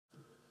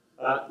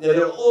Now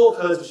there are all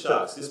kinds of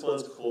sharks. This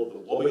one's called the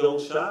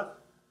wobbegong shark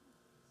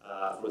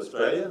from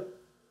Australia.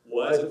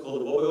 Why is it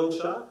called the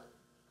wobbegong shark?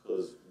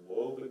 Because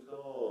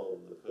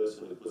wobbegong, the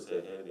person who puts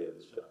their hand near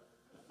the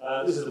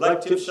shark. This is a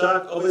black-tip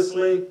shark,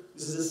 obviously.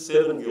 This is a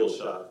 7-gill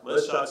shark.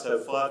 Most sharks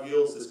have 5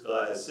 gills, this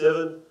guy has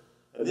 7.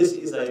 And this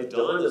is a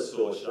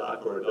dinosaur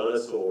shark, or a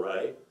dinosaur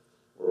ray,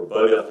 or a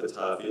bone-mouth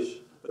guitarfish.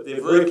 But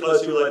they're very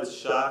closely related to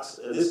sharks.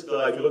 And this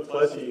guy, if you look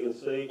closely, you can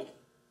see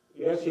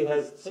he actually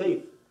has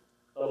teeth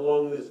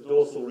along this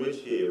dorsal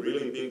ridge here.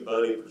 Really big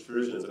bony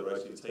protrusions that are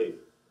actually teeth.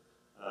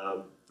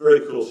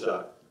 Very cool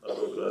shark. I've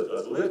worked with those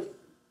guys a little bit.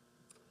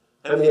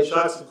 Hammerhead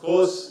sharks, of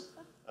course,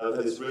 have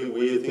this really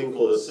weird thing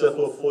called a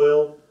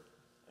cephalofoil.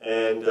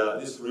 And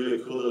this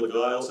really cool little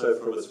guy, also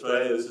from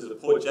Australia. This is a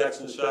Port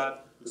Jackson shark.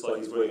 Looks like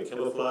he's wearing a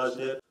camouflage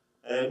net.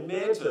 And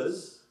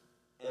mantas,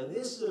 and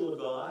this little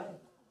guy,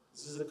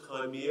 this is a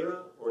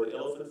chimera, or an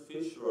elephant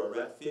fish, or a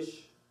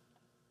ratfish.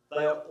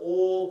 They are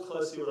all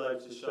closely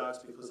related to sharks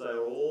because they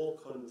are all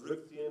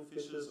chondrichthyan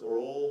fishes, or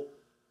all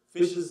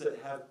fishes that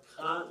have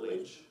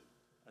cartilage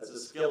as a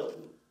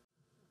skeleton.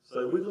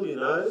 So wiggle your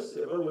nose,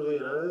 everyone wiggle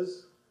your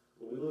nose,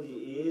 wiggle your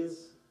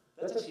ears.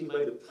 That's actually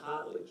made of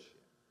cartilage.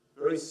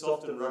 Very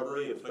soft and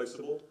rubbery and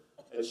flexible.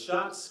 And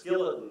shark's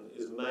skeleton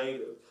is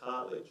made of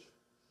cartilage.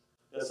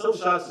 Now some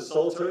sharks are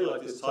solitary,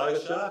 like this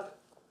tiger shark.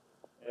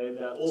 And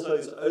also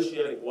this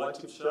oceanic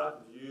white-tip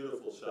shark,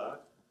 beautiful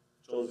shark.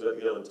 John's about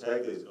to go and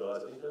tag these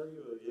guys.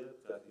 Yeah,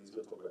 he's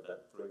going to talk about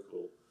that. Very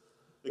cool.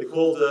 They're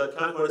called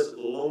Carcharodontis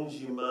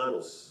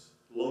longimanus.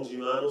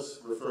 Longimanus,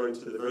 referring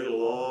to the very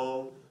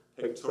long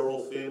pectoral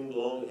fin,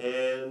 long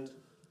hand.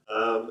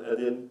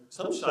 And then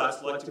some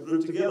sharks like to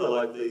group together,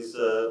 like these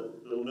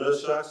little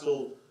nurse sharks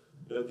all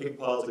pig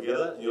pile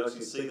together. And you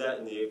actually see that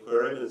in the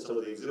aquarium and some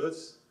of the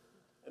exhibits.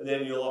 And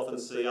then you'll often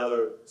see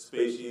other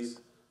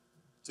species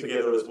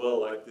together as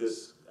well, like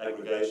this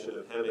aggregation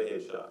of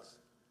hammerhead sharks.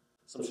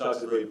 Some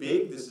sharks are very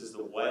big. This is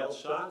the whale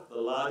shark,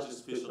 the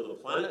largest fish on the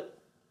planet.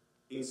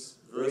 Eats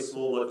very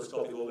small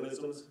microscopic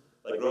organisms.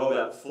 They grow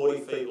about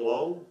 40 feet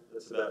long.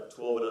 That's about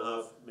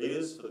 12.5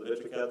 meters for the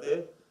metric out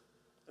there.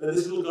 And then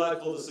this little guy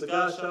called the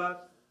cigar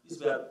shark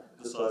is about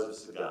the size of a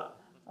cigar.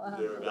 Wow.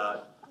 They're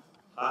about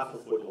half a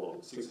foot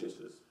long, 6 inches.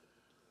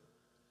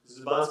 This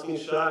is a basking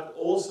shark,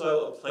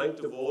 also a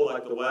planktivore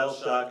like the whale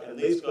shark, and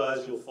these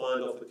guys you'll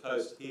find off the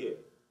coast here.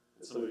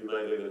 And some of you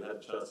may not even have a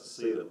chance to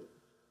see them.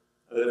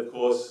 And then, of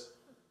course,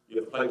 you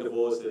have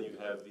planktivores, then you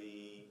have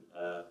the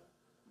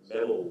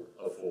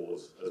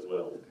mammal-ivores as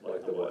well,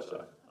 like the white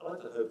shark. I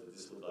like to hope that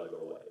this little guy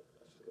got away.